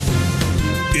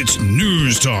It's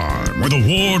news time with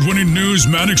award-winning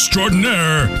newsman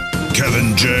extraordinaire,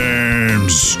 Kevin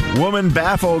James. Woman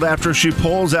baffled after she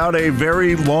pulls out a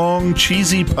very long,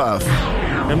 cheesy puff.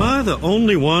 Am I the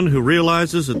only one who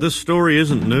realizes that this story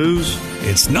isn't news?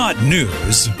 It's not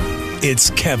news. It's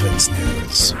Kevin's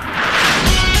news.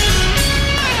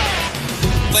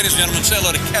 Ladies and gentlemen, say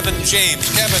hello to Kevin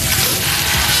James. Kevin.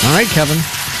 All right, Kevin.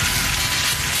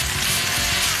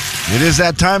 It is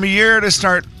that time of year to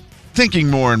start thinking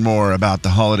more and more about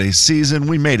the holiday season.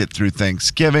 We made it through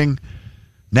Thanksgiving.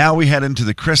 Now we head into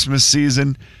the Christmas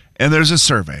season, and there's a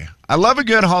survey. I love a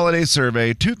good holiday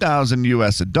survey. 2,000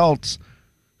 U.S. adults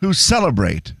who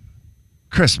celebrate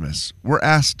Christmas were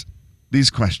asked these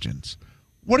questions.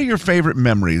 What are your favorite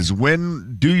memories?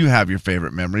 When do you have your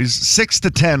favorite memories? 6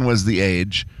 to 10 was the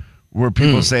age where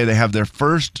people say they have their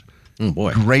first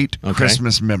great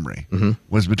Christmas memory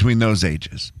was between those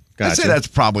ages. I'd say that's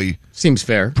probably seems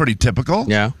fair. Pretty typical.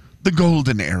 Yeah. The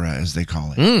golden era, as they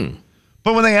call it.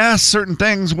 But when they ask certain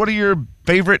things, what are your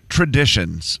favorite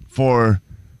traditions for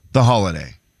the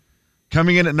holiday?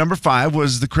 Coming in at number 5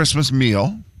 was the Christmas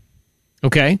meal.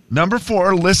 Okay. Number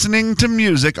 4, listening to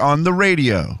music on the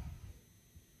radio.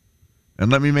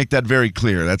 And let me make that very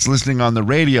clear. That's listening on the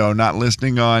radio, not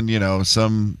listening on,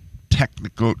 some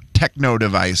techno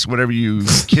device, whatever you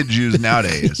kids use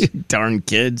nowadays. Darn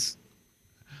kids.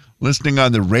 Listening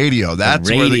on the radio. That's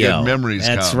where the good memories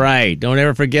come. That's right. Don't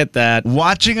ever forget that.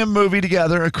 Watching a movie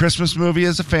together, a Christmas movie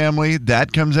as a family,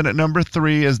 that comes in at number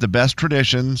 3 as the best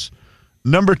traditions.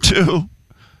 Number 2,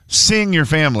 seeing your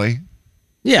family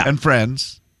and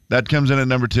friends. That comes in at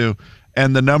number 2.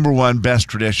 And the number 1 best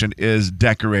tradition is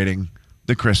decorating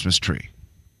the Christmas tree.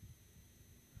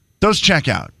 Those check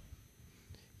out.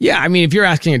 Yeah, I mean, if you're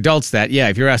asking adults that,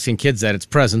 if you're asking kids that, it's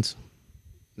presents.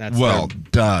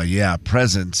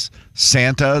 Presents.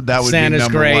 Santa, that would Santa's be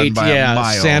number great. 1 by a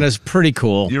mile. Santa's pretty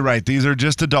cool. You're right. These are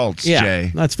just adults,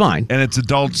 Jay. That's fine. And it's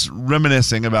adults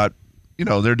reminiscing about,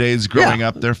 their days growing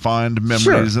up, their fond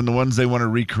memories, and the ones they want to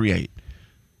recreate.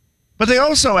 But they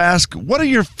also ask, what are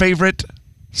your favorite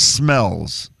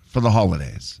smells for the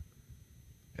holidays?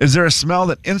 Is there a smell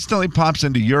that instantly pops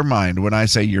into your mind when I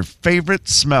say your favorite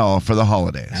smell for the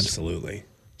holidays? Absolutely.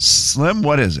 Slim,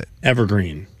 what is it?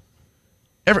 Evergreen.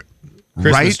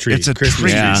 Christmas tree. It's a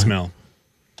Christmas tree smell.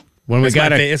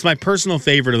 It's my personal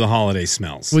favorite of the holiday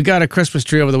smells. We got a Christmas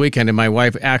tree over the weekend, and my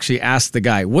wife actually asked the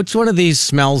guy, which one of these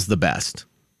smells the best?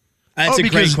 That's a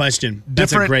great question.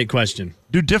 That's a great question.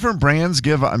 Do different brands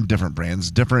give different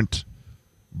breeds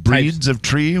types of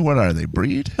tree? What are they?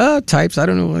 Breed? Types. I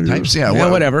don't know. Types,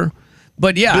 whatever.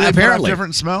 But do they apparently. Put out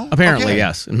different smell? Apparently,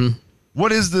 yes. Mm-hmm.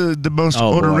 What is the most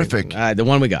odorific? The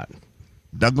one we got.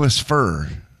 Douglas fir.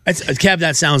 Kev,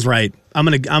 that sounds right. I'm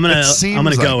gonna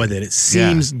go with it. It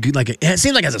seems good, it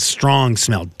seems like it has a strong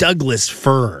smell. Douglas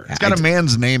fir. It's got a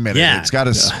man's name in it. Yeah. It's got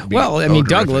a.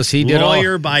 Douglas. He did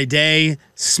lawyer by day,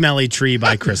 smelly tree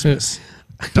by Christmas.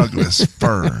 Douglas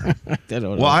fir.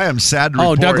 Well, I am sad to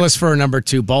report. Douglas fir number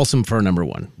 2, balsam fir number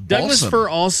 1. Douglas fir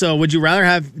also. Would you rather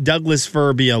have Douglas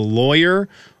fir be a lawyer,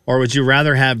 or would you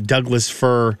rather have Douglas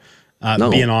fir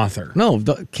be an author? No,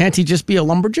 can't he just be a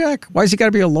lumberjack? Why has he got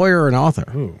to be a lawyer or an author?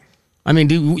 Ooh. I mean,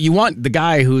 do you want the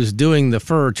guy who's doing the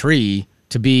fir tree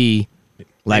to be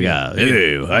like a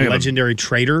legendary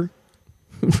trader?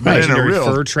 Right. Legendary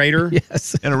fur trader?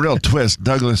 Yes. In a real twist,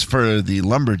 Douglas fir, the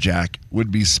lumberjack,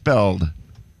 would be spelled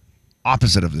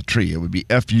opposite of the tree. It would be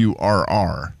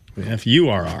F-U-R-R.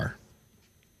 F-U-R-R.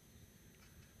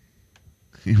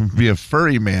 He would be a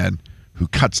furry man who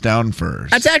cuts down furs.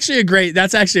 That's actually a great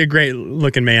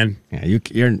looking man. Yeah,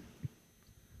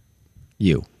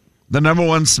 you're The number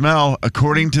 1 smell,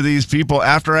 according to these people,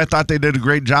 after I thought they did a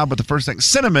great job with the first thing,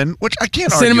 cinnamon, which I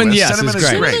can't argue with. Cinnamon is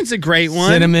great. Cinnamon's a great one.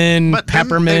 Cinnamon, but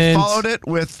peppermint. They followed it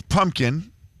with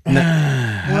pumpkin.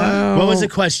 What was the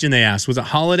question they asked? Was it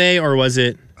holiday or was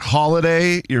it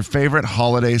holiday? Your favorite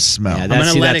holiday smell? I'm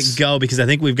going to let it go because I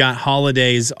think we've got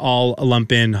holidays all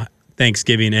lump in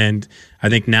Thanksgiving, and I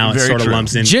think now it sort of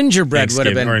lumps in. Gingerbread would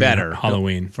have been better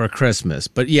Halloween for Christmas,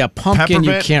 but pumpkin peppermint,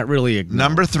 you can't really ignore.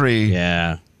 Number 3.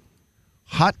 Yeah.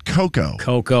 Hot cocoa.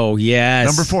 Cocoa, yes.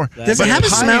 Number 4. Does it have a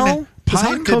smell? Does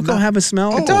hot cocoa have a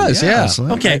smell? It does, yeah.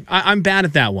 Okay, I'm bad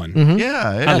at that one. Mm-hmm.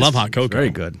 Yeah. I love hot cocoa.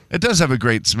 Very good. It does have a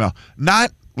great smell.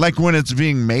 Not like when it's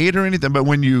being made or anything, but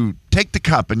when you take the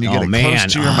cup and you get it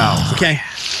close to your mouth. Okay.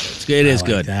 It is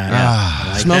good.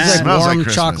 That. Smells like warm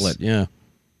Christmas. chocolate, yeah.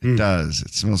 It does.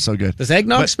 It smells so good. Does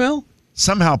eggnog smell?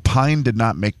 Somehow pine did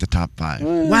not make the top 5.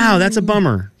 Wow, that's a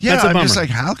bummer. Yeah, that's a bummer. I'm just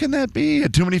like, how can that be?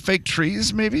 Too many fake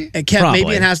trees, maybe? And Kev,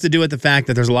 maybe it has to do with the fact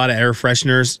that there's a lot of air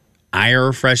fresheners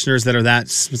air fresheners that are that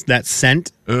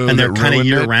scent, Ooh, and they're that kind of ruined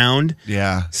year it? round.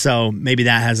 Yeah. So maybe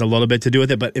that has a little bit to do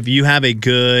with it. But if you have a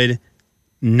good,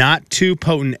 not too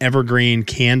potent evergreen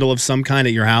candle of some kind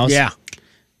at your house, Yeah.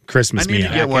 Christmas I need me to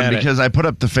get up. one at it. because I put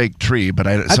up the fake tree, but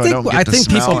I don't get I the think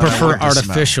smell, people and I prefer want the smell.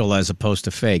 artificial as opposed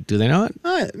to fake. Do they not?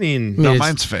 I mean, No, it's-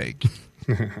 mine's fake.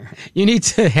 You need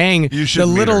to hang You should the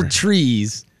meet little her.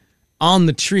 trees on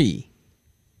the tree.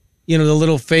 You know, the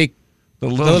little fake. The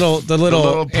the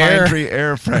little pine air tree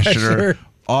air freshener freshener.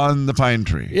 on the pine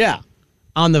tree. Yeah.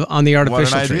 On the artificial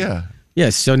What an tree. idea.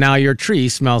 Yes. So now your tree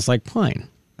smells like pine.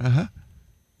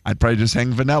 I'd probably just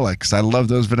hang vanilla because I love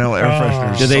those vanilla air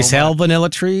fresheners. Do they so sell much. vanilla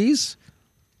trees?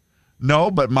 No,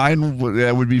 but mine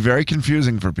would be very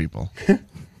confusing for people.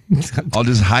 I'll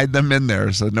just hide them in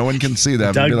there so no one can see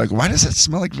them and be like, why does it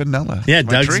smell like vanilla? yeah,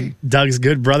 My Doug's tree.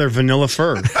 good brother, Vanilla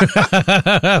Fur. Jay,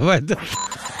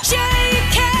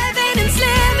 Kevin, and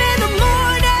Slim in the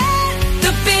morning.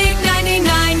 The big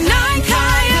 99.9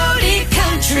 Coyote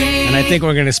Country. And I think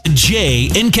we're going to. Jay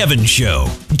and Kevin Show.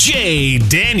 Jay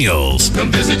Daniels. Come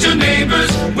visit your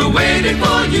neighbors, we're waiting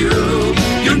for you.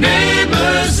 Your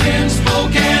neighbors in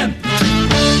Spokane.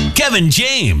 Kevin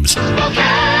James.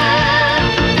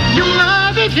 You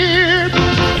love it here.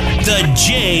 The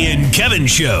Jay and Kevin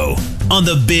Show on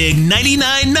the big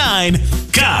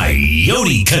 99.9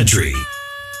 Coyote Country.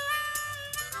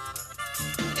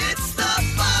 It's the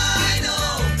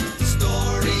final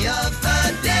story of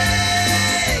the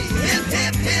day. Hip,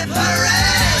 hip, hip, hooray!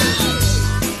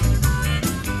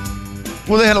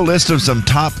 Well, they had a list of some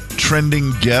top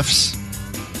trending gifts,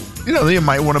 that you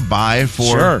might want to buy for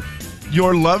Sure.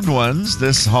 your loved ones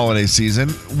this holiday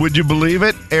season. Would you believe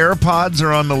it? AirPods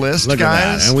are on the list, Look guys.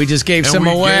 at that. And we just gave And some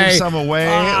we away. Gave some away.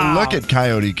 Wow. Look at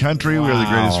Coyote Country. We are the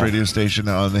greatest Wow. radio station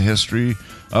on the history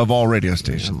of all radio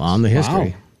stations. On the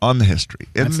history. On the history.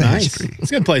 In That's the nice. history.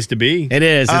 It's a good place to be. It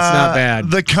is. It's not bad.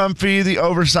 The comfy, the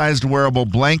oversized wearable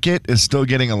blanket is still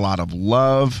getting a lot of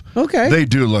love. Okay. They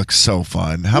do look so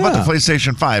fun. How about Yeah. the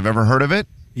PlayStation 5? Ever heard of it?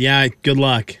 Yeah, good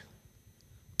luck.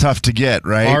 Tough to get,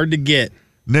 right? Hard to get.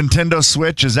 Nintendo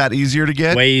Switch, is that easier to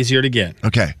get? Way easier to get.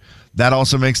 Okay. That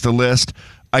also makes the list.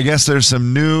 I guess there's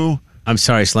some new. I'm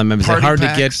sorry, Slim. Is it Party hard to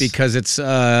packs. get because it's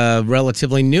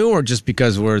relatively new, or just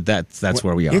because that's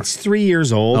where we are? It's 3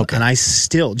 years old, Okay. and I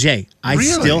still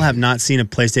Really? have not seen a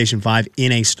PlayStation 5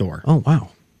 in a store. Oh wow!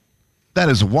 That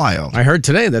is wild. I heard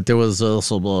today that there was some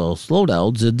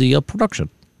slowdowns in the production.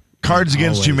 Cards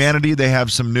Against Humanity, they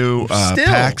have some new Still.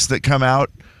 packs that come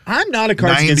out. I'm not a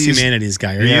Cards Against 90s. Humanities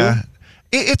guy. Are Yeah. you?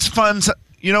 It's fun.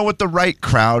 With the right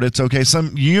crowd, it's okay.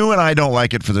 You and I don't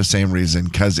like it for the same reason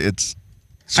because it's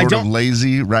sort of don't-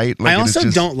 lazy, right? I it's also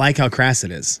just- don't like how crass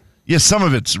it is. Yeah, some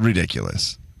of it's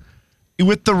ridiculous.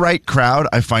 With the right crowd,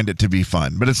 I find it to be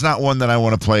fun, but it's not one that I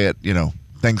want to play at,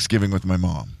 Thanksgiving with my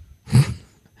mom.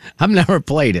 I've never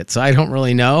played it, so I don't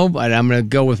really know. But I'm going to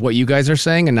go with what you guys are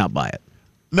saying and not buy it.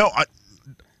 No,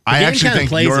 I game actually kinda think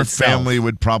plays your itself. family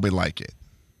would probably like it.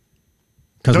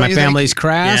 Because Don't my you think- family's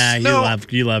crass. Yeah, No.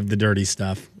 you love the dirty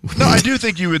stuff. No, I do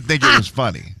think you would think it was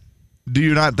funny. Do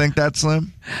you not think that,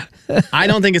 Slim? I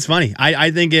don't think it's funny. I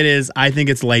think it is. I think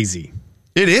it's lazy.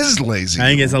 It is lazy. I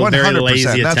think it's a very 100%. lazy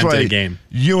That's attempt at why a game.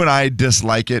 You and I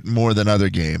dislike it more than other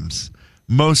games.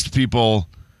 Most people,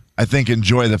 I think,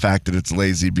 enjoy the fact that it's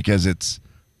lazy because it's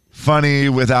funny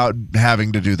without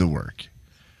having to do the work.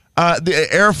 The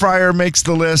air fryer makes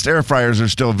the list. Air fryers are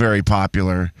still very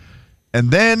popular. And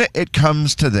then it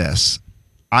comes to this.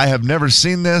 I have never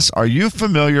seen this. Are you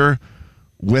familiar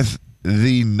with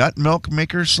the nut milk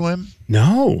maker, Slim?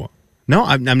 No,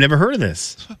 I've never heard of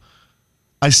this.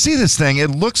 I see this thing. It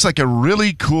looks like a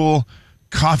really cool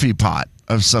coffee pot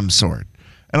of some sort.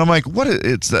 And I'm like, what?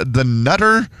 It's the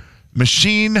Nutter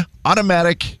Machine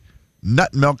Automatic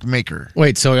Nut Milk Maker.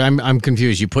 Wait, so I'm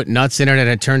confused. You put nuts in it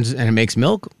and it makes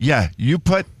milk? Yeah, you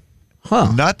put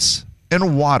nuts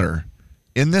and water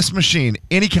in this machine,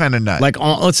 any kind of nut. Like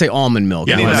let's say almond milk.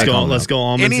 Yeah, You wanna let's make go. almond Let's milk. go.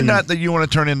 Almonds. any and- nut that you want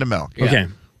to turn into milk. Yeah. Okay.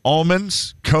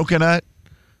 Almonds, coconut,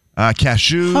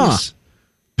 cashews,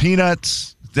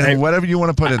 peanuts, Hey, whatever you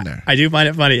want to put in there. I do find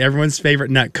it funny. Everyone's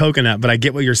favorite nut, coconut, but I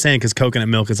get what you're saying because coconut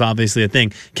milk is obviously a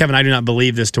thing. Kevin, I do not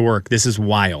believe this to work. This is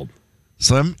wild.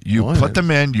 Slim, you put them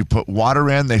in, you put water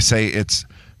in. They say it's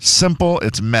simple,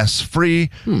 it's mess free.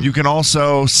 You can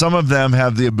also, some of them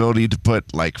have the ability to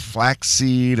put like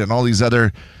flaxseed and all these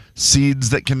other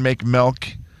seeds that can make milk.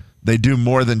 They do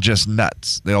more than just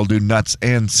nuts. They'll do nuts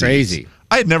and seeds. Crazy.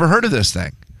 I had never heard of this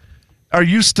thing. Are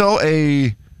you still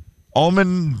a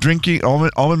almond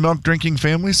milk drinking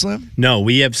family, Slim? No,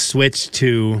 we have switched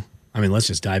to. Let's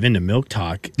just dive into milk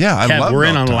talk. Yeah, I Kev, love we're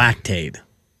in milk on talk. Lactaid.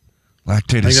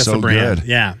 Lactaid I think is that's so the brand. good.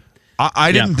 Yeah.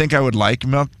 I didn't think I would like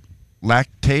milk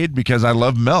lactate because I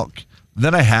love milk.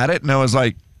 Then I had it and I was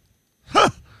like,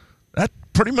 that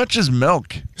pretty much is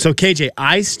milk. So, KJ,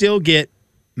 I still get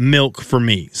milk for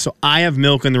me. So I have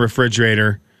milk in the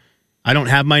refrigerator. I don't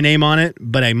have my name on it,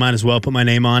 but I might as well put my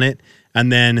name on it.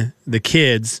 And then the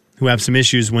kids who have some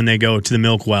issues when they go to the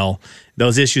milk well,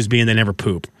 those issues being they never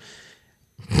poop,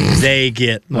 they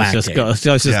get lactate. Let's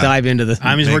just dive into the.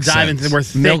 I mean, we're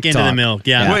thick into the milk.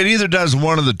 Yeah. Well, it either does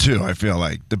one of the two, I feel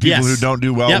like. The people who don't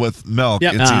do well with milk,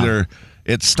 it's either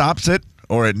it stops it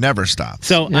or it never stops.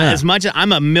 So as much as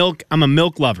I'm a milk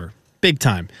lover, big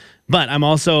time. But I'm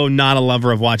also not a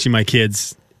lover of watching my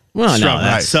kids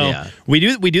struggle. We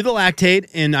do the lactate,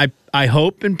 and I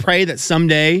hope and pray that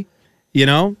someday,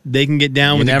 they can get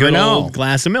down with a good old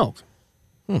glass of milk.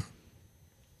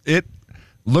 It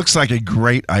looks like a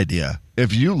great idea.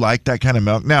 If you like that kind of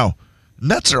milk. Now,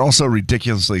 nuts are also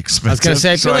ridiculously expensive. I was going to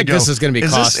say, I feel like this is going to be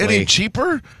costly. Is this any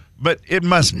cheaper? But it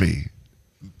must be,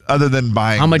 other than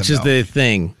buying How much is the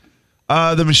thing?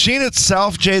 The machine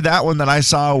itself, Jay, that one that I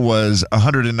saw was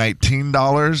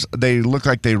 $119. They look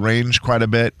like they range quite a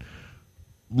bit,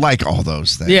 like all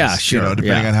those things. Yeah, sure.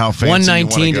 Depending on how fancy you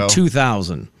want to go. $119 to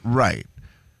 $2,000. Right.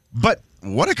 But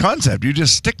what a concept. You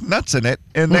just stick nuts in it,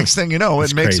 and next thing you know,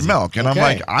 it makes milk. And I'm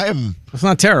like, It's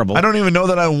not terrible. I don't even know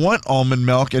that I want almond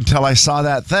milk until I saw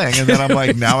that thing. And then I'm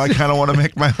like, now I kind of want to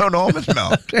make my own almond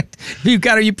milk. You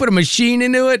put a machine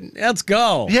into it? Let's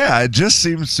go. Yeah, it just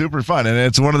seems super fun. And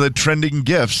it's one of the trending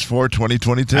gifts for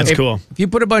 2022. That's cool. If you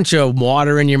put a bunch of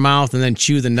water in your mouth and then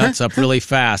chew the nuts up really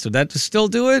fast, would that still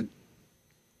do it?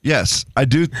 Yes, I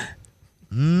do.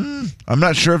 I'm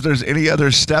not sure if there's any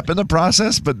other step in the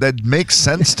process, but that makes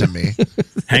sense to me.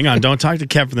 Hang on. Don't talk to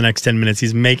Kev for the next 10 minutes.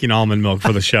 He's making almond milk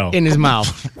for the show. In his mouth.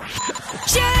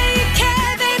 Jay,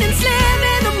 Kevin, and Slim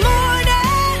in the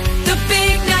morning. The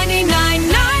big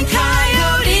 99.9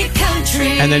 Coyote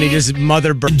Country. And then he just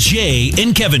Jay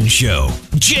and Kevin Show.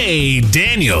 Jay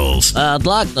Daniels. I'd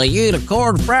like the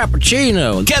unicorn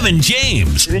frappuccino. Kevin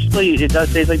James. Initially, it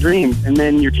does taste like dreams, and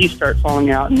then your teeth start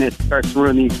falling out, and it starts to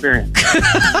ruin the experience.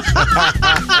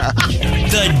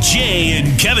 The Jay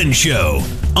and Kevin Show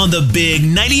on the big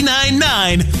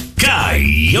 99.9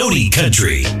 Coyote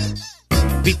Country.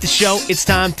 Beat the show, it's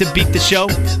time to beat the show.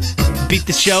 Beat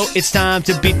the show, it's time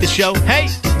to beat the show. Hey!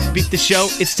 Beat the show,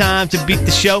 it's time to beat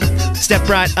the show. Step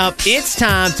right up, it's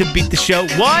time to beat the show.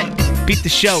 What? Beat the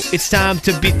show, it's time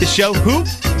to beat the show. Who?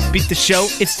 Beat the show,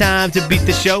 it's time to beat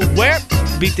the show. Where?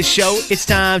 Beat the show, it's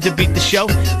time to beat the show.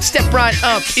 Step right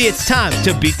up, it's time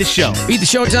to beat the show. Beat the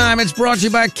show time. It's brought to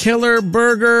you by Killer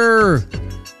Burger.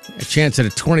 A chance at a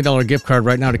 $20 gift card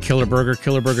right now to Killer Burger.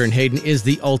 Killer Burger in Hayden is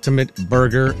the ultimate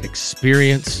burger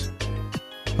experience.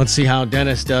 Let's see how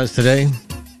Dennis does today.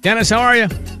 Dennis, how are you?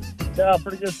 Yeah,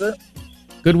 pretty good, sir.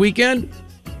 Good weekend?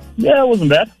 Yeah, it wasn't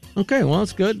bad. Okay, well,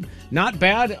 it's good. Not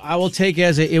bad. I will take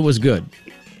as it was good.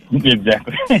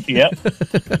 Exactly. Yep.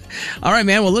 All right,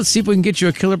 man. Well, let's see if we can get you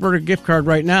a Killer Burger gift card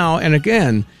right now. And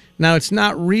again, now it's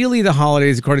not really the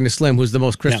holidays, according to Slim, who's the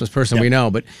most Christmas person we know,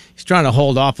 but he's trying to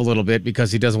hold off a little bit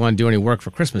because he doesn't want to do any work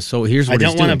for Christmas. So here's what he's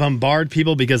doing. I don't want to bombard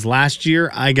people because last year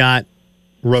I got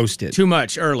roasted. Too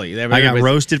much early. I got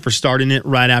roasted for starting it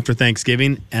right after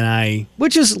Thanksgiving, and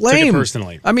which is lame. Took it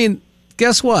personally. I mean,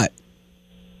 guess what?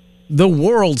 The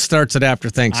world starts it after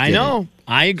Thanksgiving. I know.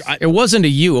 It wasn't a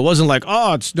you. It wasn't like,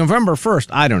 oh, it's November 1st.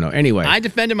 I don't know. Anyway. I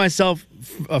defended myself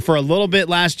for a little bit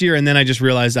last year, and then I just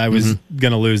realized I was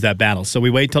going to lose that battle. So we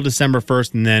wait till December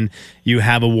 1st, and then you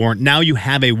have a warning. Now you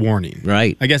have a warning.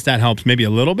 Right. I guess that helps maybe a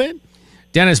little bit.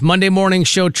 Dennis, Monday morning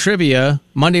show trivia,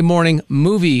 Monday morning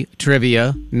movie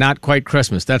trivia, not quite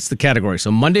Christmas. That's the category.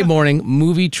 So Monday morning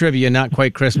movie trivia, not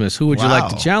quite Christmas. Who would you like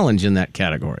to challenge in that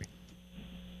category?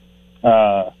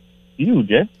 You,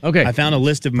 Jay. Okay. I found a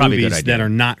list of movies that are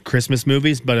not Christmas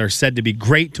movies, but are said to be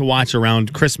great to watch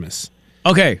around Christmas.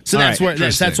 Okay. So that's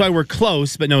why we're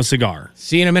close, but no cigar.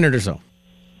 See you in a minute or so.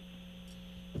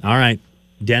 All right.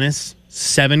 Dennis,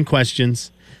 7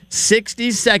 questions.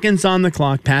 60 seconds on the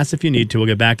clock. Pass if you need to. We'll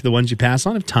get back to the ones you pass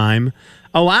on if time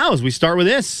allows. We start with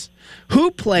this. Who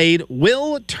played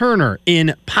Will Turner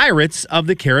in Pirates of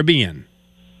the Caribbean?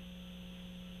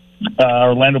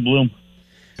 Orlando Bloom.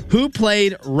 Who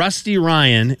played Rusty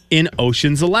Ryan in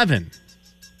Ocean's 11?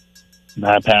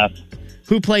 Pass.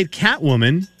 Who played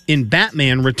Catwoman in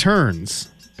Batman Returns?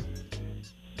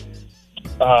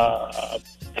 God,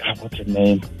 what's her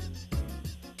name?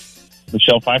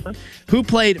 Michelle Pfeiffer. Who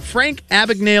played Frank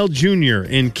Abagnale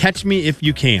Jr. in Catch Me If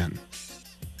You Can?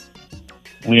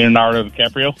 Leonardo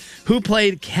DiCaprio. Who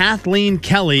played Kathleen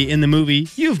Kelly in the movie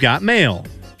You've Got Mail?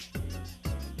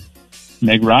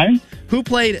 Meg Ryan? Who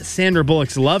played Sandra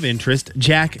Bullock's love interest,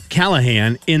 Jack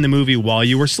Callahan, in the movie While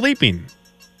You Were Sleeping?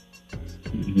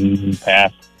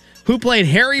 Pass. Who played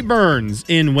Harry Burns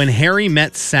in When Harry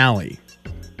Met Sally?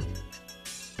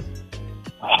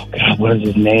 Oh, God, what is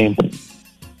his name?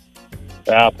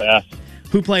 Pass.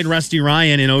 Who played Rusty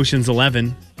Ryan in Ocean's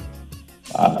 11?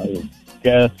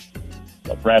 Guess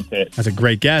Brad Pitt. That's a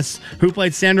great guess. Who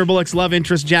played Sandra Bullock's love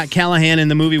interest, Jack Callahan, in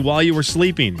the movie While You Were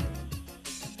Sleeping?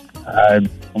 I'm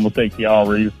going to take Keanu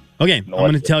Reeves. Okay, I'm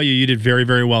going to tell you did very,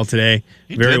 very well today.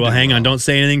 Very well. Hang on. Don't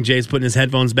say anything. Jay's putting his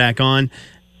headphones back on.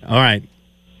 All right.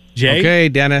 Jay? Okay,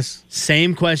 Dennis.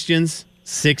 Same questions.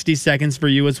 60 seconds for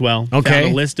you as well. Okay.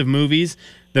 Found a list of movies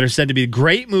that are said to be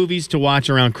great movies to watch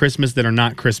around Christmas that are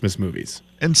not Christmas movies.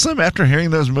 And Slim, after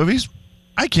hearing those movies,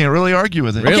 I can't really argue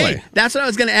with it. Really? Okay, that's what I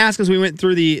was going to ask as we went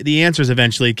through the answers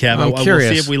eventually, Kev. I'm curious.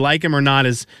 We'll see if we like them or not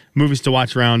as movies to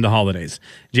watch around the holidays.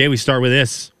 Jay, we start with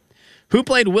this. Who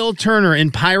played Will Turner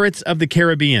in Pirates of the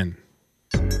Caribbean?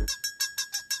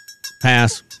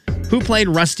 Pass. Who played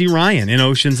Rusty Ryan in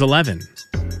Ocean's 11?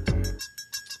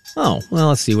 Oh, well,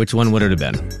 let's see. Which one would it have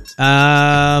been?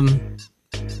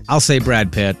 I'll say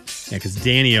Brad Pitt. Yeah, because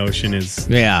Danny Ocean is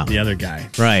the other guy.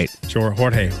 Right.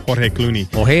 Jorge Clooney.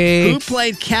 Oh, hey. Who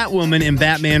played Catwoman in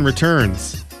Batman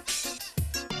Returns?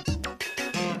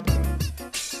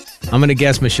 I'm going to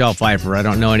guess Michelle Pfeiffer. I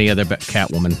don't know any other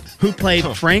Catwoman. Who played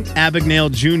Frank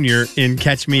Abagnale Jr. in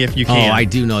Catch Me If You Can? Oh, I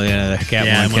do know the other Catwoman.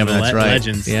 Yeah, one of the that's right.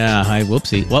 legends. Yeah,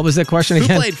 whoopsie. What was the question Who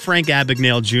again? played Frank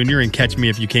Abagnale Jr. in Catch Me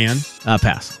If You Can?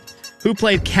 Pass. Who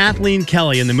played Kathleen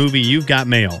Kelly in the movie You've Got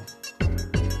Mail?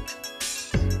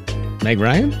 Meg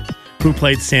Ryan? Who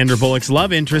played Sandra Bullock's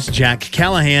love interest, Jack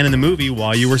Callahan, in the movie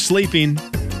While You Were Sleeping?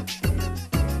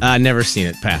 Never seen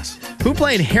it. Pass. Who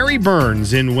played Harry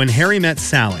Burns in When Harry Met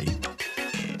Sally?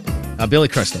 Billy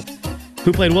Crystal.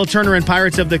 Who played Will Turner in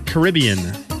Pirates of the Caribbean?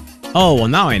 Oh, well,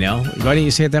 now I know. Why didn't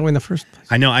you say it that way in the first place?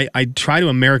 I know. I try to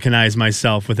Americanize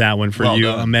myself with that one for Well you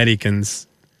done. Americans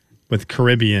with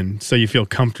Caribbean, so you feel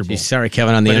comfortable. Geez, sorry,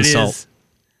 Kevin, on the But it insult. is-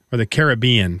 or the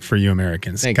Caribbean for you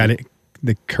Americans. Thank Got you. it?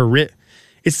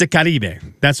 It's the Caribe.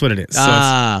 That's what it is. So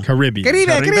it's Caribbean.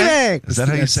 Caribe. Is that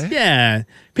how you say it? Yeah.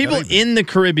 People in the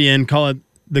Caribbean call it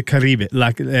the Caribe,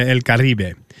 like El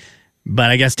Caribe.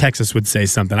 But I guess Texas would say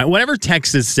something. Whatever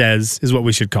Texas says is what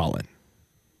we should call it.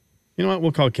 You know what?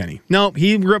 We'll call it Kenny. No,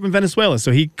 he grew up in Venezuela,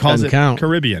 so he calls Doesn't it count.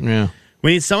 Caribbean. Yeah.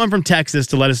 We need someone from Texas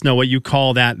to let us know what you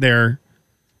call that there.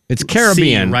 It's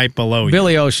Caribbean. Sea right below you.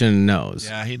 Billy Ocean knows.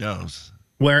 Yeah, he knows.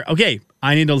 Where, okay,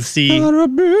 I need to see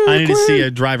a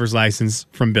driver's license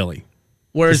from Billy.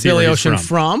 Where's to see Billy where he's Ocean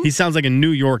from? He sounds like a New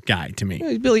York guy to me.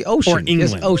 He's Billy Ocean. Or He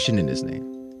has England. Ocean in his name.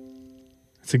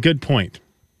 That's a good point.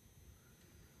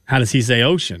 How does he say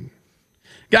ocean?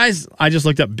 Guys, I just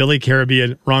looked up Billy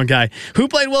Caribbean. Wrong guy. Who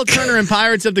played Will Turner in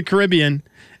Pirates of the Caribbean?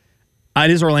 It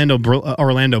is Orlando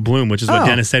Bloom, which is what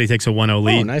Dennis said. He takes a 1-0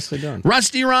 lead. Oh, nicely done.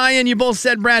 Rusty Ryan, you both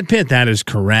said Brad Pitt. That is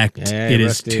correct. Hey, it is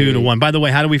Rusty. 2-1. By the way,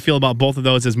 how do we feel about both of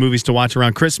those as movies to watch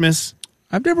around Christmas?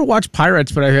 I've never watched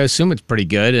Pirates, but I assume it's pretty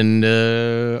good. And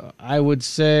I would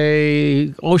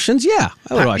say Oceans, yeah.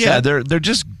 I would watch that. they're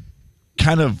just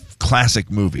kind of classic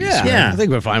movies. Yeah, I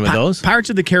think we're fine with those. Pirates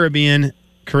of the Caribbean,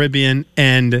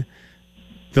 and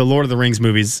the Lord of the Rings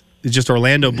movies. It's just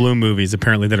Orlando Bloom movies,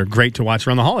 apparently, that are great to watch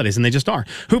around the holidays, and they just are.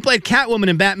 Who played Catwoman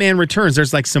in Batman Returns?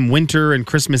 There's like some winter and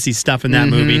Christmassy stuff in that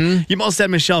movie. You both said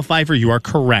Michelle Pfeiffer. You are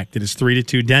correct. It is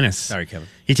 3-2, Dennis. Sorry, Kevin.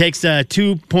 He takes a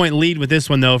 2-point lead with this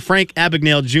one, though. Frank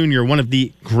Abagnale Jr., one of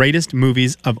the greatest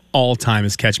movies of all time,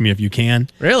 is Catch Me If You Can.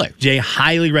 Really? Jay,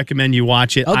 highly recommend you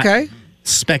watch it. Okay.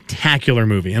 Spectacular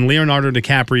movie. And Leonardo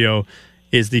DiCaprio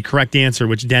is the correct answer,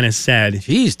 which Dennis said.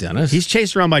 Jeez, Dennis. He's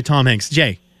chased around by Tom Hanks.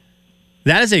 Jay,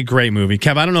 that is a great movie.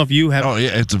 Kev, I don't know if you have... Oh, yeah,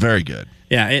 it's very good.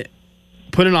 Yeah,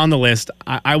 put it on the list.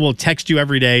 I will text you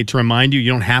every day to remind you.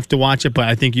 You don't have to watch it, but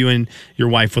I think you and your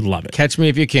wife would love it. Catch Me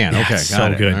If You Can. Yeah, Okay, so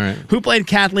got it. good. All right. Who played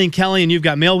Kathleen Kelly? And You've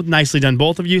Got Mail. Nicely done,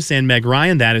 both of you. Saying Meg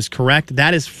Ryan. That is correct.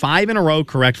 That is 5 in a row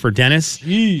correct for Dennis.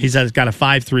 He's got a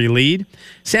 5-3 lead.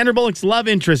 Sandra Bullock's love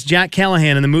interest, Jack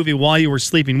Callahan, in the movie While You Were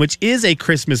Sleeping, which is a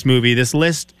Christmas movie. This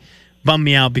list bummed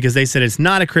me out because they said it's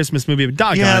not a Christmas movie, but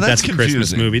doggone Yeah, it, that's that's a Christmas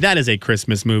confusing. movie. That is a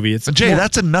Christmas movie. It's But Jay, more-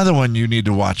 that's another one you need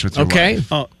to watch with your Okay.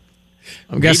 wife. Oh,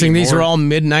 I'm guessing these more. are all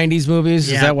mid-'90s movies.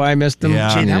 Yeah. Is that why I missed them?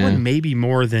 Yeah. Jay, that one may be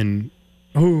more than.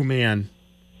 Oh man,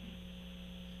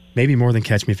 maybe more than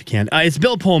Catch Me If You Can. It's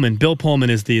Bill Pullman. Bill Pullman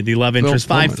is the love interest.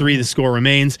 Pullman. 5-3. The score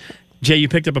remains. Jay, you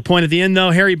picked up a point at the end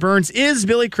though. Harry Burns is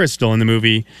Billy Crystal in the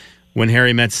movie When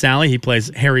Harry Met Sally, he plays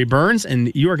Harry Burns,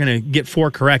 and you are going to get 4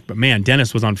 correct. But man,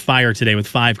 Dennis was on fire today with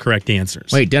 5 correct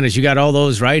answers. Wait, Dennis, you got all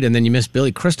those right, and then you missed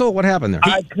Billy Crystal? What happened there?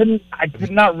 I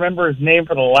could not remember his name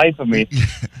for the life of me.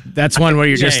 That's one where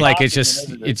you're just like, it's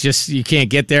just, you can't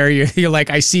get there. You're like,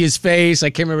 I see his face. I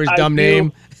can't remember his dumb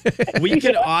name.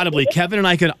 Kevin and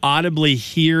I could audibly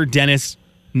hear Dennis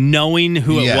knowing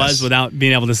who it was without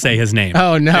being able to say his name.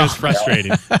 Oh, no. It was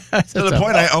frustrating. To the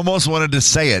point I almost wanted to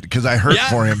say it because I hurt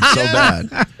for him so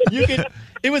bad.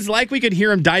 It was like we could hear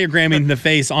him diagramming the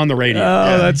face on the radio.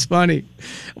 Oh, that's funny.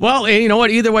 Well, you know what?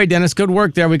 Either way, Dennis, good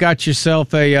work there. We got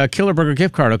yourself a Killer Burger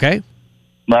gift card, okay?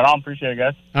 Right on. Appreciate it,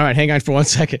 guys. All right, hang on for 1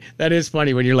 second. That is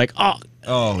funny when you're like, oh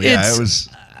yeah, it was.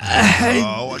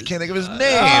 I can't think of his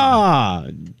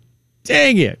name.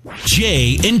 Dang it.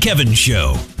 Jay and Kevin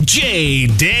Show. Jay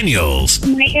Daniels.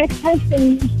 My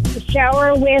ex-husband used to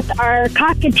shower with our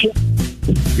cockatoo.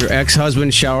 Your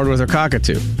ex-husband showered with her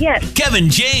cockatoo. Yes. Kevin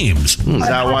James. Is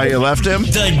that why you left him?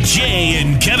 The Jay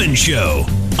and Kevin Show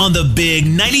on the Big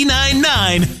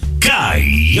 99.9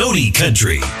 Coyote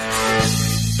Country.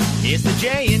 It's the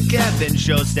Jay and Kevin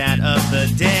Show stat of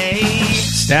the day.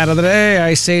 Stat of the day,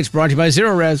 I say it's brought to you by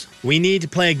Zero Res. We need to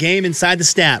play a game inside the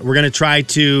stat. We're going to try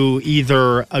to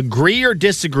either agree or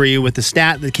disagree with the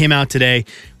stat that came out today.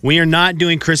 We are not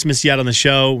doing Christmas yet on the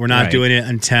show. We're not doing it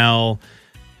until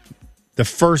the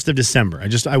 1st of December.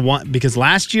 Because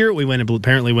last year we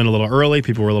apparently went a little early.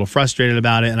 People were a little frustrated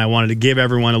about it, and I wanted to give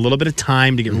everyone a little bit of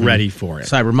time to get ready for it.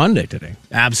 Cyber Monday today.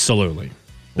 Absolutely.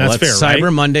 Well, That's fair, Cyber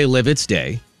right? Monday, live its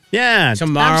day. Yeah,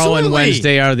 tomorrow absolutely. and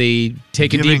Wednesday are the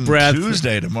take a deep breath.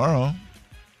 Tuesday tomorrow.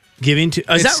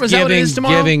 Is that what it is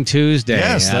tomorrow? Giving Tuesday.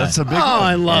 Yes, that's a big one.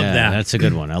 I love that. That's a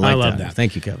good one. I like that.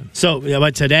 Thank you, Kevin. So,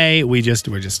 but today we're just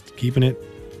keeping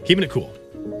it cool.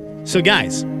 So,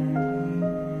 guys,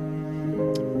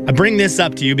 I bring this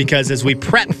up to you because as we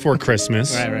prep for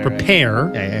Christmas, prepare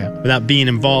without being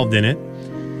involved in it,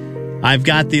 I've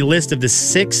got the list of the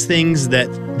 6 things that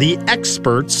the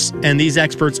experts, and these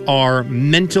experts are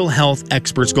mental health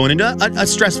experts going into a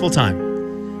stressful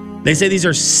time. They say these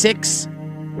are 6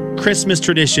 Christmas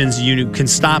traditions you can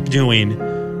stop doing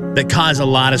that cause a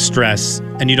lot of stress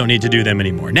and you don't need to do them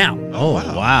anymore. Now,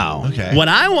 wow. Okay. What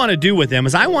I want to do with them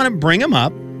is I want to bring them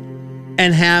up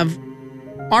and have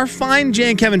our fine Jay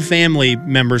and Kevin family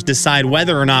members decide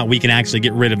whether or not we can actually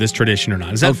get rid of this tradition or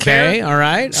not. Is that fair? All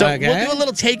right. So we'll do a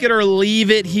little take it or leave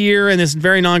it here in this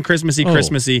very non-Christmassy,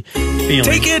 Christmassy feeling.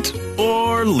 Take it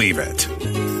or leave it.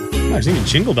 I was thinking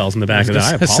jingle bells in the back of that.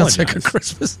 I That apologize. sounds like a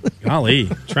Christmas thing. Golly,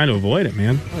 trying to avoid it,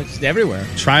 man. It's everywhere.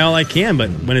 Try all I can, but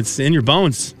when it's in your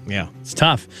bones, it's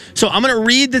tough. So I'm going to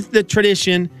read the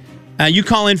tradition. You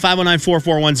call in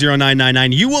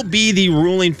 509-441-0999. You will be the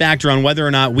ruling factor on whether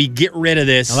or not we get rid of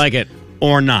this. I like it.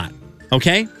 Or not.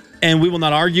 Okay? And we will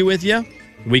not argue with you.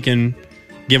 We can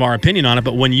give our opinion on it,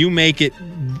 but when you make it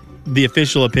the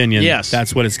official opinion,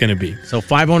 that's what it's going to be. So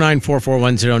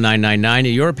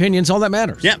 509-441-0999. Your opinion's all that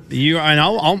matters. Yep. And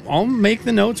I'll make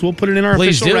the notes. We'll put it in our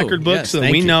Please official do. record book Yes, so that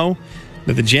thank we you. know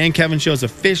that the Jay and Kevin Show's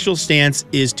official stance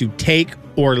is to take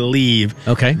or leave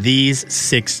these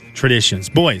 6 traditions.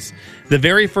 Boys, the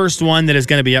very first one that is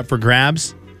going to be up for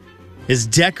grabs is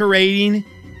decorating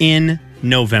in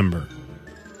November.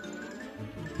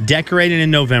 Decorating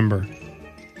in November.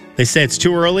 They say it's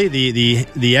too early.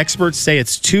 The experts say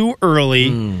it's too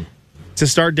early to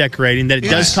start decorating, that it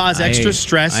does cause extra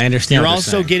stress. I understand You're what they're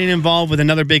also saying. getting involved with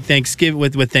another big Thanksgiving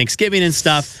with Thanksgiving and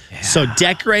stuff. Yeah. So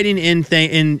decorating in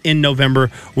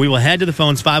November. We will head to the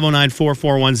phones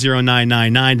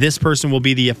 509-441-0999. This person will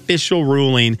be the official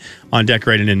ruling on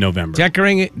decorating in November.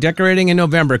 Decorating in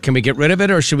November. Can we get rid of it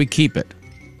or should we keep it?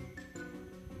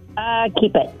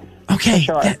 Keep it. Okay.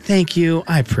 Sure. Thank you.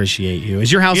 I appreciate you.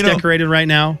 Is your house decorated right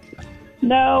now?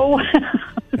 No.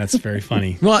 That's very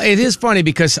funny. Well, it is funny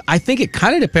because I think it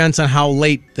kind of depends on how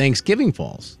late Thanksgiving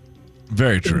falls.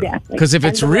 Very true. Because if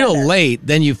it's real late,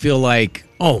 then you feel like,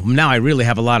 oh, now I really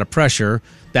have a lot of pressure.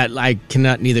 That I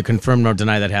cannot neither confirm nor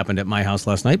deny that happened at my house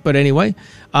last night. But anyway,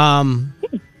 so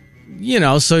you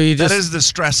just... That is the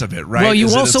stress of it, right? Well, you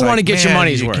Is that also it's want to like, get your man,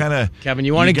 money's you worth. Kevin,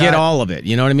 you want to get all of it.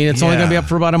 You know what I mean? It's only going to be up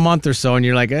for about a month or so, and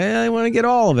you're like, I want to get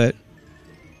all of it.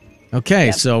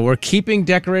 Okay, so we're keeping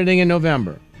decorating in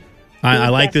November. I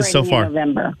like this so far.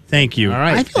 November. Thank you. All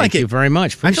right. I feel like Thank you very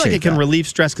much. I feel like it can Appreciate that. relieve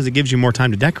stress because it gives you more time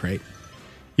to decorate.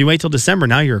 You wait till December,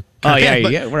 now you're... Oh, okay,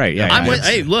 yeah, but right. Yeah,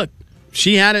 hey, look,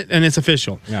 she had it and it's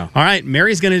official. Yeah. All right,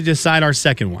 Mary's going to decide our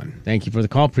second one. Thank you for the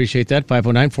call. Appreciate that.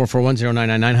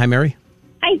 509-441-0999. Hi, Mary.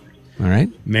 Hi. All right.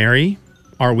 Mary,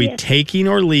 are we taking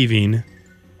or leaving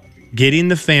getting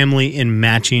the family in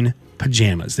matching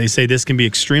pajamas. They say this can be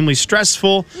extremely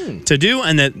stressful to do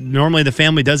and that normally the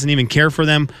family doesn't even care for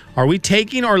them. Are we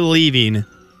taking or leaving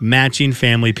matching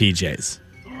family PJs?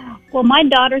 Well, my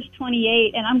daughter's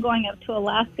 28, and I'm going up to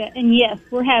Alaska, and yes,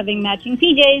 we're having matching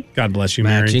PJs. God bless you,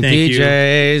 Mary. Matching Thank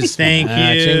PJs. you. Thank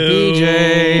Matching you.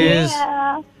 PJs.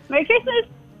 Yeah. Merry Christmas.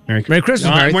 Merry Christmas,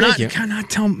 No, Mary. we're Thank not. you. Can not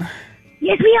tell.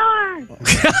 Yes, we are.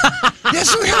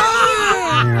 Yes, we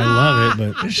are. I love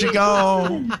it, but There she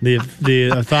go.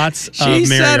 the thoughts of She Mary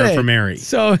said are it. for Mary.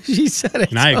 So she said it.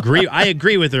 And I agree. I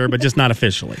agree with her, but just not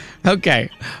officially. Okay.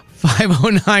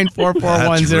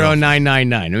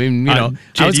 509-441-0999. I mean, you know,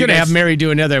 Jay, I was do you going to have guys- Mary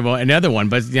do another one,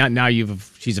 but now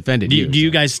she's offended you. Do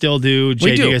you guys still do?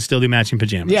 Jay, do you guys still do matching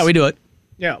pajamas? Yeah, we do it.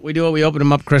 Yeah, we do it. We open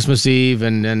them up Christmas Eve,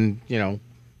 and then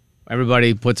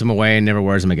everybody puts them away and never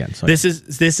wears them again. So This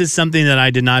is something that I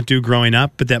did not do growing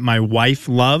up, but that my wife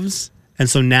loves, and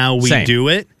so now we Same. do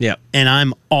it. Yeah. And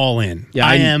I'm all in. Yeah,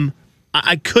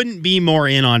 I couldn't be more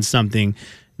in on something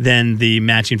than the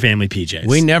matching family PJs.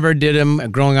 we never did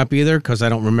them growing up either because I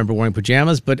don't remember wearing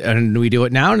pajamas, but we do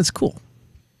it now, and it's cool.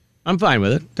 I'm fine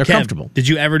with it. They're Kev, comfortable. Did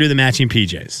you ever do the matching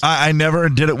PJs? I never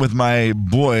did it with my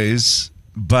boys,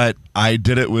 but I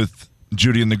did it with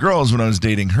Judy and the girls when I was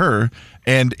dating her.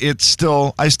 And I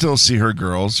still see her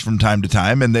girls from time to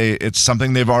time, and it's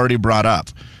something they've already brought up.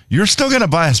 You're still going to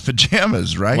buy us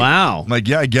pajamas, right? Wow. I'm like,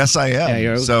 yeah, I guess I am.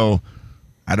 Yeah, so,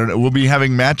 I don't know. We'll be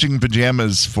having matching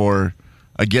pajamas for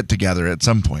a get-together at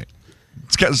some point.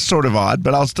 It's sort of odd,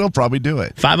 but I'll still probably do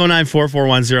it.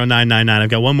 509-441-0999. I've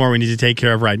got one more we need to take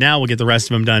care of right now. We'll get the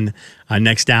rest of them done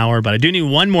next hour, but I do need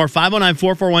one more.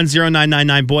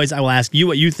 509-441-0999. Boys, I will ask you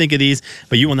what you think of these,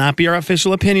 but you will not be our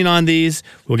official opinion on these.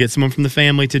 We'll get someone from the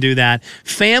family to do that.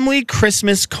 Family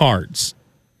Christmas cards.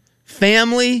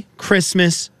 Family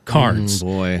Christmas cards.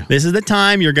 Boy. This is the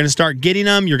time you're going to start getting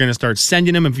them. You're going to start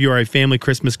sending them if you are a family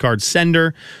Christmas card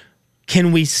sender.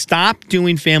 Can we stop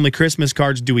doing family Christmas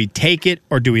cards? Do we take it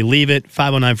or do we leave it?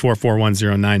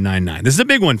 509-441-0999. This is a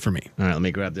big one for me. All right, let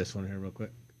me grab this one here real quick.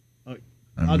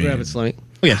 I'll grab it, Slimmy.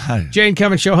 Okay. Jay and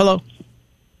Kevin Show, hello.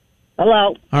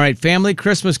 Hello. All right, family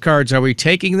Christmas cards. Are we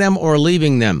taking them or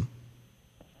leaving them?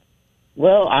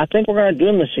 Well, I think we're going to do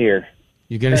them this year.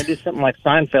 You We're going to do something like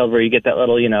Seinfeld where you get that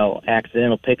little,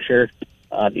 accidental picture.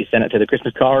 You send it to the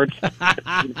Christmas cards.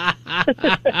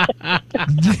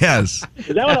 Yes. Is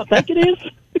that what I think it is?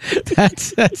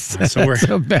 That's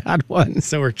a bad one.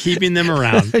 So we're keeping them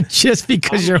around. Just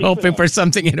because you're hoping for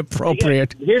something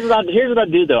inappropriate. Here's what I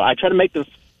do, though. I try to make this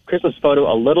Christmas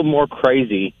photo a little more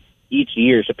crazy each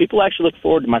year, so people actually look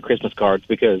forward to my Christmas cards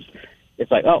because it's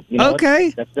like,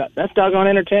 okay, that's doggone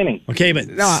entertaining. Okay, but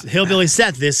Hillbilly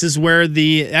Seth, this is where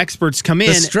the experts come in.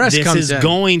 The stress this comes is in.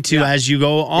 going to, as you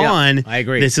go on, I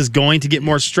agree. This is going to get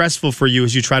more stressful for you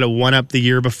as you try to one-up the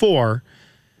year before.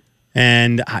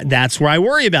 And that's where I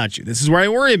worry about you. This is where I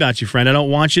worry about you, friend. I don't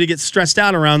want you to get stressed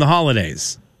out around the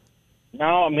holidays.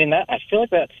 No, I mean, I feel like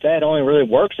that stat only really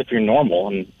works if you're normal,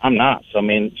 and I'm not. So, I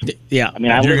mean, yeah. I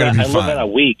mean, I live at a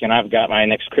week, and I've got my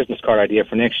next Christmas card idea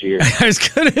for next year. I was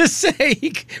going to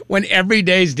say, when every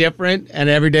day's different and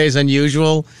every day's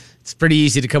unusual, it's pretty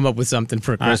easy to come up with something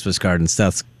for a Christmas card in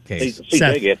Seth's case.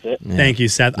 Seth, thank you,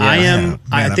 Seth. Yeah.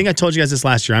 I think I told you guys this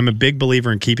last year. I'm a big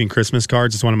believer in keeping Christmas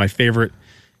cards. It's one of my favorite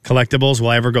collectibles. Will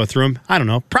I ever go through them? I don't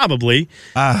know. Probably.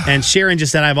 And Sharon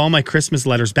just said I have all my Christmas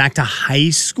letters back to high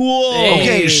school.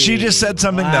 Okay, she just said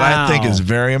something that I think is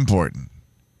very important.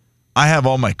 I have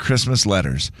all my Christmas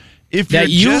letters. If That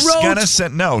you're you just wrote? gonna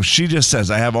send, no, she just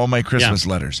says I have all my Christmas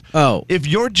letters. Oh, if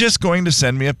you're just going to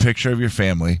send me a picture of your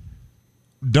family,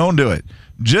 don't do it.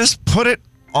 Just put it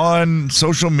on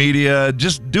social media.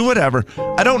 Just do whatever.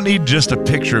 I don't need just a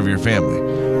picture of your family.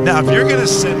 Now, if you're gonna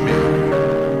send me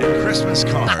a Christmas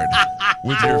card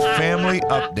with your family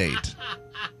update,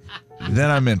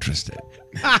 then I'm interested.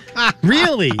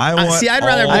 Really? I want see, I'd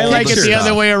rather all I like it pictures. the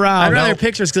other way around. I'd rather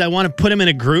pictures because I want to put them in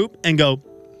a group and go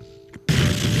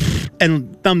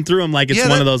and thumb through them like it's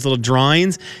one of those little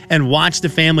drawings and watch the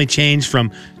family change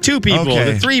from 2 people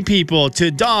to 3 people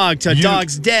to dog to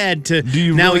dog's dead to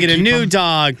now we get a new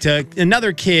dog to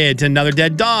another kid to another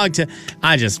dead dog to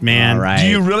man. All right. Do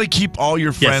you really keep all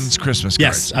your friends' Christmas cards?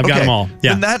 Yes, I've got them all.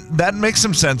 Yeah. And that makes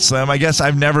some sense, Slim. I guess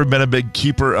I've never been a big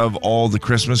keeper of all the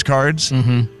Christmas cards.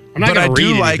 I'm not but gonna I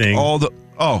do read like anything. all the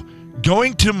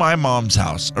going to my mom's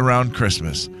house around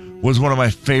Christmas was one of my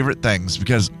favorite things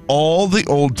because all the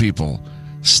old people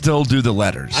still do the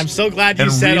letters. I'm so glad you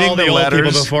And said all the reading old people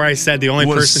letters before I said the only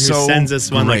was person who so sends us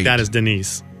one like great. that is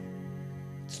Denise.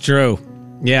 It's true.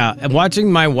 Yeah, and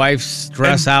watching my wife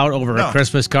stress out over a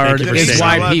Christmas card Thank you. is Denise,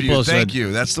 why I love people you. should. Thank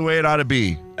you. That's the way it ought to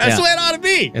be. That's the way it ought to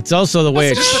be. me. It's also the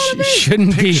way it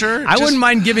shouldn't picture, be. I wouldn't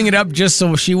mind giving it up just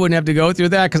so she wouldn't have to go through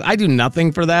that because I do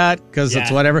nothing for that because it's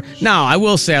Yeah. whatever. Now, I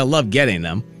will say I love getting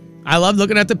them. I love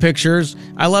looking at the pictures.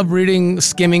 I love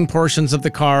skimming portions of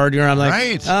the card. I'm like,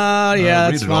 Right. yeah,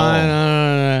 Read that's it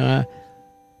fine.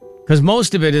 Because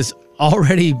most of it is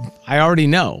I already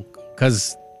know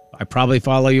because I probably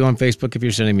follow you on Facebook if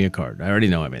you're sending me a card. I already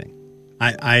know everything.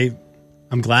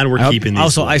 I'm glad we're keeping these.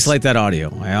 Also, ones. isolate that audio.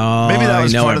 Maybe that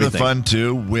was know part of the everything. fun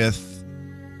too with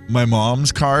my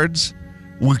mom's cards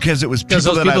because it was people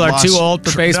those that people I are lost too old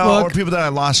for No, Facebook? or people that I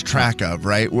lost track of,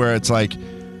 right? Where it's like,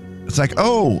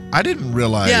 oh, I didn't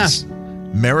realize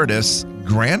Meredith's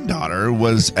granddaughter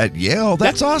was at Yale.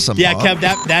 That's awesome. Yeah, Mom. Kev,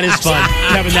 that is fun.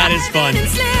 Kevin, that is fun.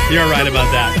 You're right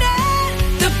about that.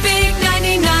 The big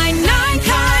 99.9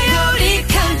 Coyote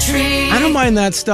Country. I don't mind that stuff.